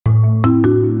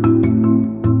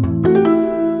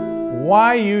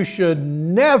Why you should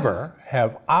never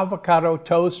have avocado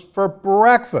toast for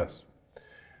breakfast.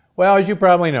 Well, as you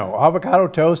probably know, avocado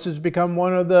toast has become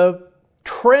one of the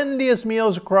trendiest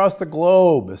meals across the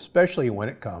globe, especially when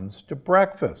it comes to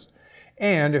breakfast.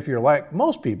 And if you're like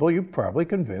most people, you're probably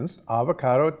convinced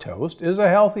avocado toast is a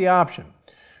healthy option.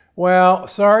 Well,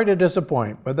 sorry to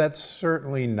disappoint, but that's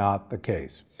certainly not the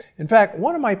case. In fact,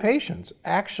 one of my patients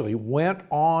actually went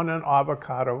on an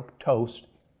avocado toast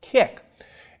kick.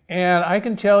 And I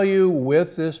can tell you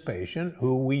with this patient,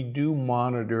 who we do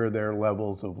monitor their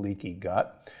levels of leaky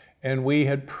gut, and we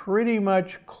had pretty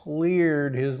much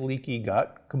cleared his leaky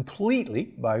gut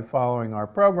completely by following our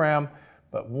program,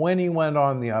 but when he went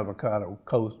on the avocado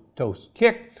toast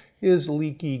kick, his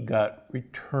leaky gut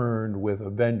returned with a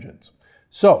vengeance.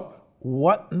 So,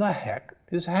 what in the heck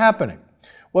is happening?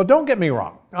 Well, don't get me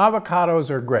wrong, avocados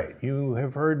are great. You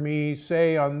have heard me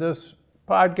say on this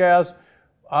podcast,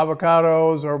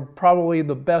 avocados are probably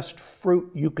the best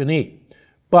fruit you can eat.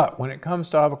 But when it comes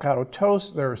to avocado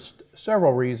toast, there are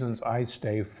several reasons I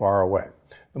stay far away.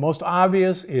 The most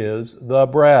obvious is the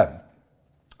bread.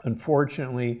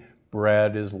 Unfortunately,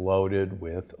 bread is loaded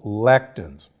with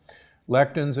lectins.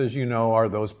 Lectins, as you know, are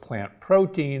those plant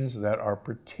proteins that are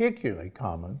particularly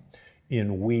common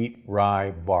in wheat,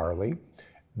 rye, barley,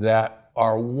 that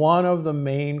are one of the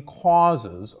main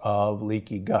causes of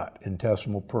leaky gut,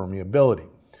 intestinal permeability.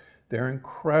 They're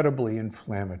incredibly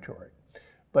inflammatory.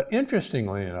 But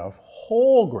interestingly enough,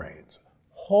 whole grains,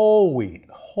 whole wheat,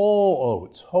 whole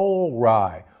oats, whole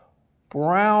rye,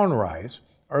 brown rice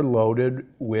are loaded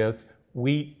with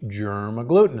wheat germ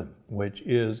agglutinin, which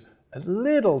is a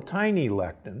little tiny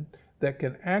lectin that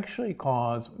can actually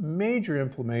cause major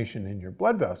inflammation in your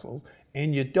blood vessels,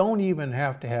 and you don't even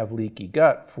have to have leaky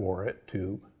gut for it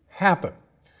to happen.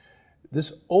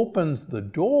 This opens the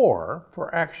door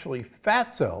for actually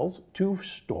fat cells to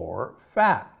store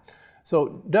fat.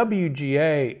 So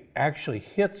WGA actually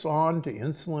hits on to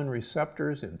insulin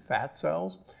receptors in fat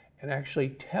cells and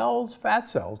actually tells fat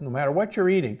cells, no matter what you're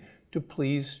eating, to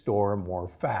please store more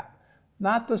fat.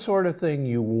 Not the sort of thing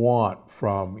you want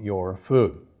from your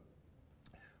food.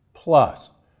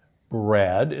 Plus,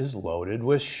 bread is loaded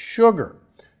with sugar.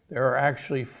 There are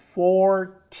actually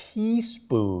 4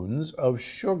 teaspoons of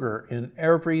sugar in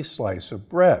every slice of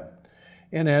bread.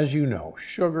 And as you know,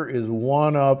 sugar is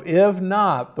one of, if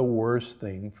not the worst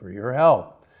thing for your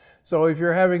health. So if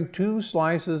you're having 2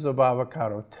 slices of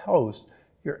avocado toast,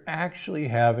 you're actually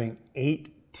having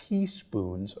 8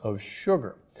 teaspoons of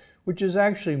sugar, which is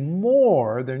actually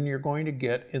more than you're going to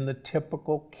get in the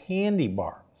typical candy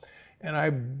bar. And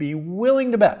I'd be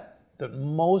willing to bet that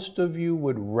most of you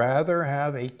would rather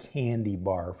have a candy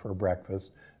bar for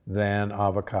breakfast than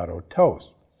avocado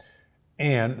toast.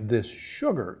 And this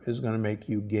sugar is going to make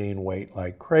you gain weight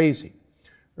like crazy.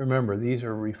 Remember, these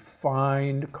are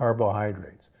refined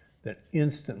carbohydrates that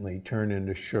instantly turn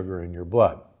into sugar in your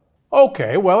blood.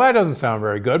 Okay, well, that doesn't sound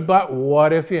very good, but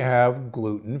what if you have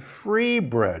gluten-free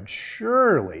bread?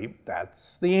 Surely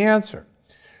that's the answer.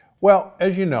 Well,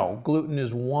 as you know, gluten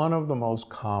is one of the most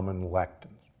common lectins,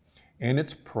 and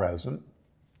it's present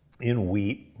in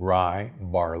wheat, rye,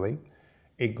 barley.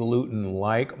 A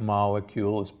gluten-like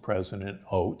molecule is present in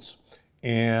oats,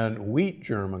 and wheat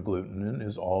germ agglutinin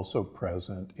is also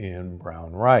present in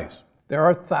brown rice. There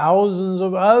are thousands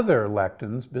of other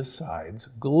lectins besides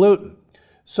gluten.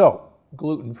 So,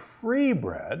 gluten-free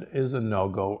bread is a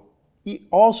no-go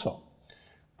also.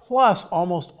 Plus,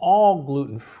 almost all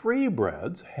gluten-free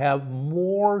breads have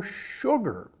more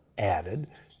sugar added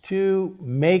to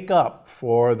make up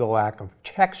for the lack of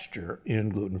texture in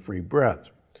gluten-free breads.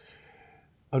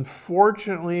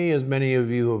 Unfortunately, as many of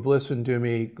you have listened to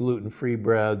me, gluten-free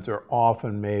breads are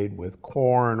often made with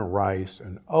corn, rice,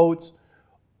 and oats,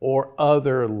 or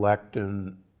other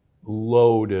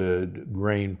lectin-loaded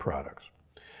grain products.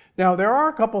 Now, there are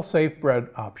a couple safe bread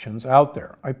options out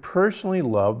there. I personally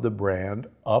love the brand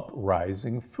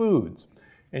Uprising Foods,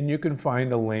 and you can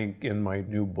find a link in my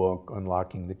new book,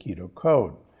 Unlocking the Keto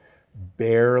Code.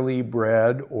 Barely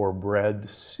bread or bread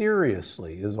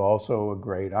seriously is also a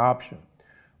great option.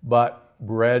 But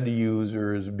bread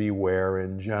users beware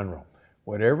in general.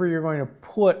 Whatever you're going to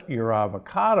put your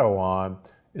avocado on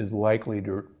is likely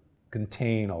to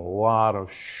contain a lot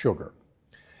of sugar.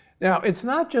 Now, it's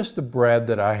not just the bread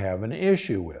that I have an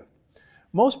issue with.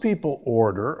 Most people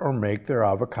order or make their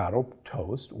avocado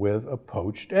toast with a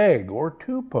poached egg or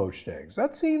 2 poached eggs.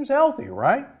 That seems healthy,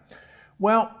 right?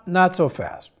 Well, not so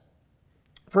fast.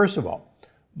 First of all,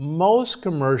 most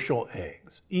commercial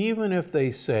eggs, even if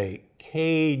they say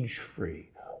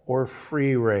cage-free or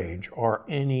free range or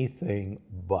anything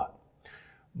but,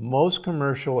 Most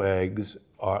commercial eggs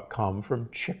come from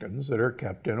chickens that are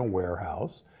kept in a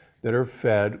warehouse that are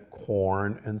fed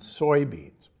corn and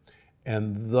soybeans.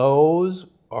 And those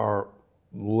are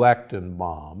lectin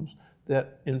bombs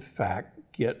that in fact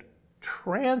get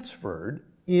transferred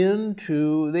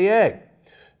into the egg.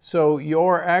 So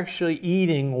you're actually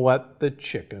eating what the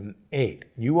chicken ate.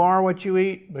 You are what you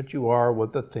eat, but you are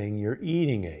what the thing you're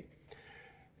eating ate.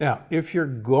 Now, if you're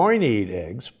going to eat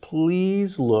eggs,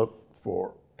 please look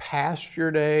for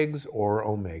pastured eggs or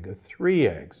omega-3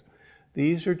 eggs.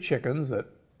 These are chickens that,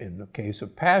 in the case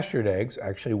of pastured eggs,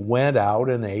 actually went out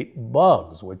and ate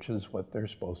bugs, which is what they're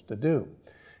supposed to do.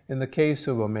 In the case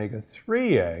of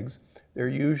omega-3 eggs, they're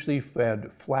usually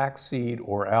fed flaxseed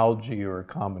or algae or a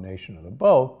combination of the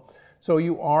both, so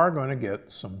you are going to get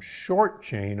some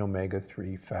short-chain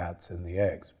omega-3 fats in the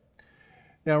eggs.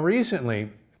 Now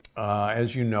recently,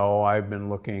 as you know, I've been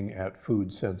looking at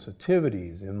food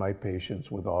sensitivities in my patients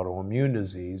with autoimmune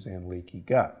disease and leaky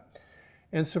gut.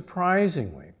 And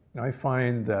surprisingly, I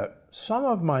find that some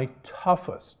of my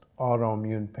toughest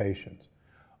autoimmune patients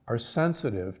are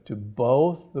sensitive to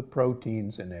both the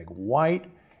proteins in egg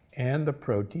white and the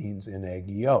proteins in egg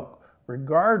yolk,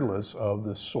 regardless of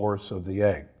the source of the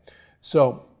egg.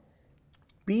 So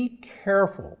be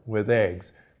careful with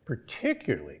eggs,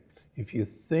 particularly if you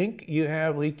think you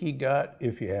have leaky gut,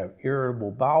 if you have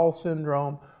irritable bowel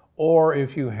syndrome, or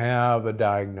if you have a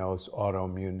diagnosed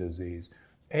autoimmune disease.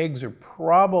 Eggs are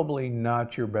probably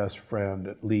not your best friend,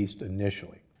 at least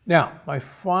initially. Now, my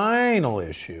final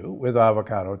issue with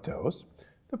avocado toast,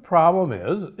 the problem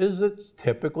is it's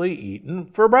typically eaten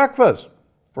for breakfast,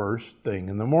 first thing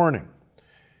in the morning.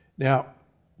 Now,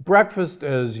 breakfast,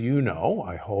 as you know,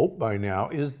 I hope by now,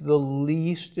 is the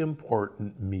least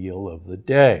important meal of the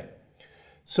day.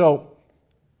 So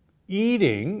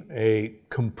eating a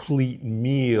complete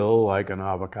meal like an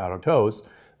avocado toast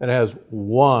that has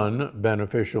one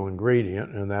beneficial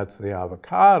ingredient, and that's the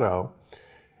avocado,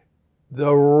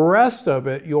 the rest of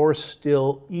it you're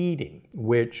still eating,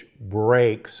 which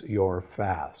breaks your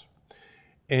fast.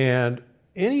 And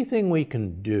anything we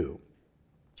can do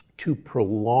to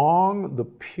prolong the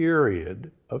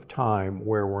period of time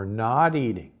where we're not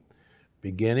eating,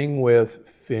 beginning with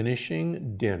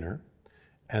finishing dinner,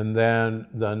 and then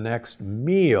the next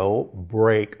meal,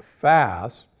 break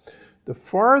fast, the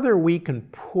farther we can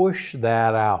push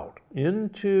that out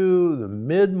into the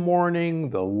mid-morning,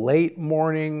 the late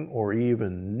morning, or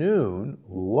even noon,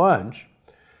 lunch,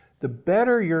 the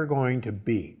better you're going to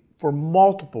be for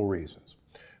multiple reasons.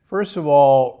 First of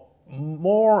all,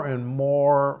 more and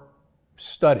more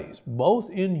studies, both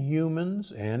in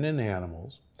humans and in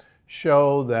animals,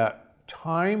 show that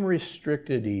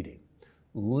time-restricted eating,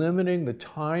 limiting the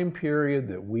time period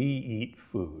that we eat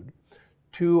food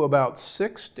to about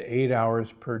 6 to 8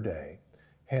 hours per day,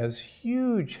 has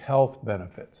huge health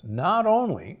benefits, not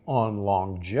only on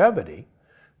longevity,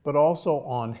 but also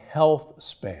on health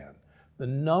span, the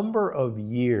number of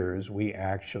years we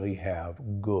actually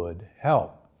have good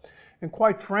health. And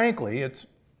quite frankly, it's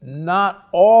not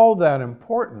all that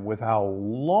important with how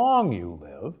long you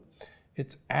live,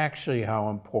 it's actually how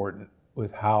important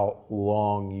with how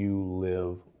long you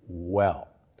live well.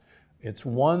 It's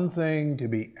one thing to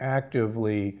be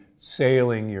actively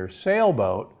sailing your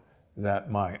sailboat that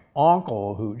my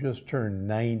uncle, who just turned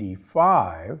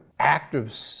 95,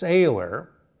 active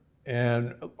sailor,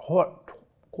 and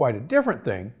quite a different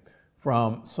thing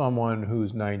from someone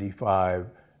who's 95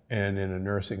 and in a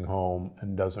nursing home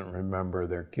and doesn't remember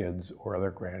their kids or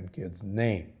their grandkids'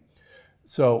 name.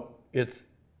 So it's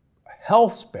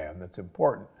health span that's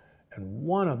important. And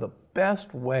one of the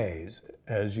best ways,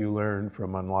 as you learn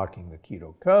from Unlocking the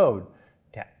Keto Code,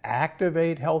 to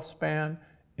activate health span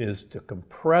is to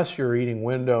compress your eating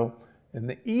window. And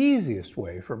the easiest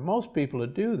way for most people to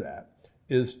do that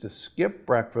is to skip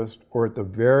breakfast, or at the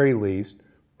very least,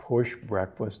 push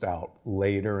breakfast out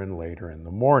later and later in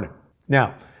the morning.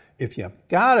 Now, if you've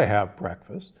got to have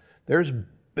breakfast, there's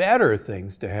better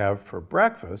things to have for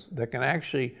breakfast that can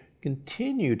actually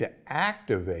continue to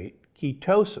activate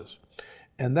ketosis.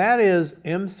 And that is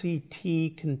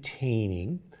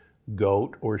MCT-containing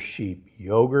goat or sheep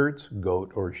yogurts,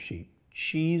 goat or sheep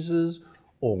cheeses,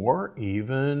 or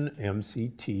even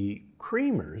MCT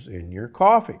creamers in your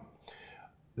coffee.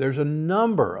 There's a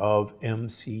number of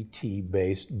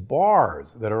MCT-based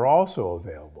bars that are also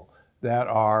available that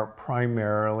are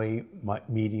primarily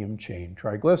medium-chain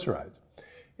triglycerides.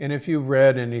 And if you've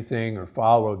read anything or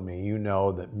followed me, you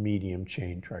know that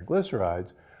medium-chain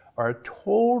triglycerides are a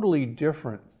totally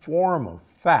different form of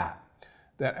fat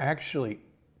that actually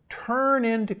turn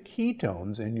into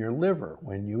ketones in your liver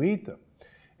when you eat them.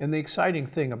 And the exciting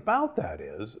thing about that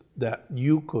is that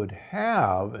you could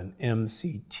have an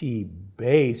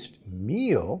MCT-based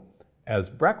meal as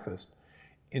breakfast,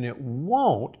 and it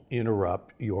won't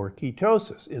interrupt your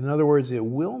ketosis. In other words, it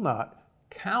will not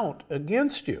count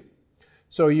against you.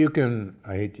 So you can,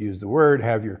 I hate to use the word,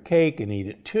 have your cake and eat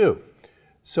it too.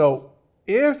 So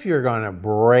if you're going to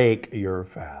break your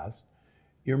fast,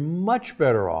 you're much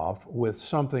better off with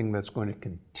something that's going to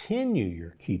continue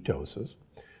your ketosis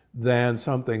than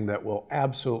something that will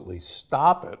absolutely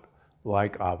stop it,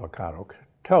 like avocado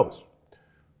toast.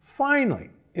 Finally,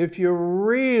 if you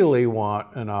really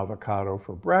want an avocado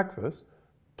for breakfast,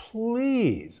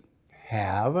 please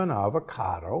have an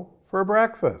avocado for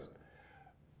breakfast.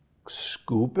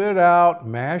 Scoop it out,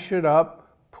 mash it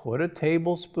up, put a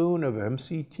tablespoon of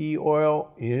MCT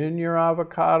oil in your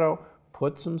avocado,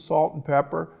 put some salt and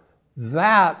pepper.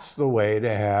 That's the way to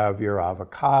have your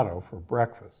avocado for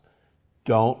breakfast.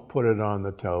 Don't put it on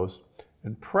the toast,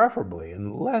 and preferably,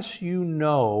 unless you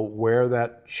know where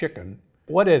that chicken,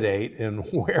 what it ate and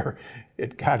where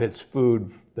it got its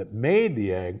food that made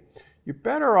the egg, you're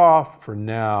better off for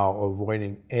now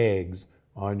avoiding eggs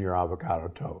on your avocado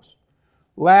toast.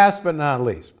 Last but not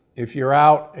least, if you're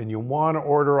out and you want to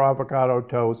order avocado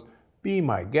toast, be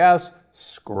my guest,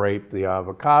 scrape the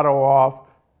avocado off,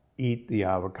 eat the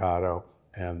avocado,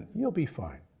 and you'll be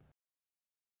fine.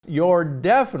 You're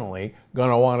definitely going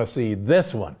to want to see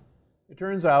this one. It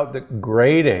turns out that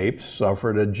great apes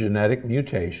suffered a genetic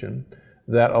mutation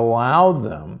that allowed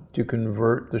them to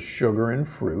convert the sugar in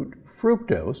fruit,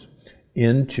 fructose,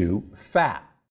 into fat.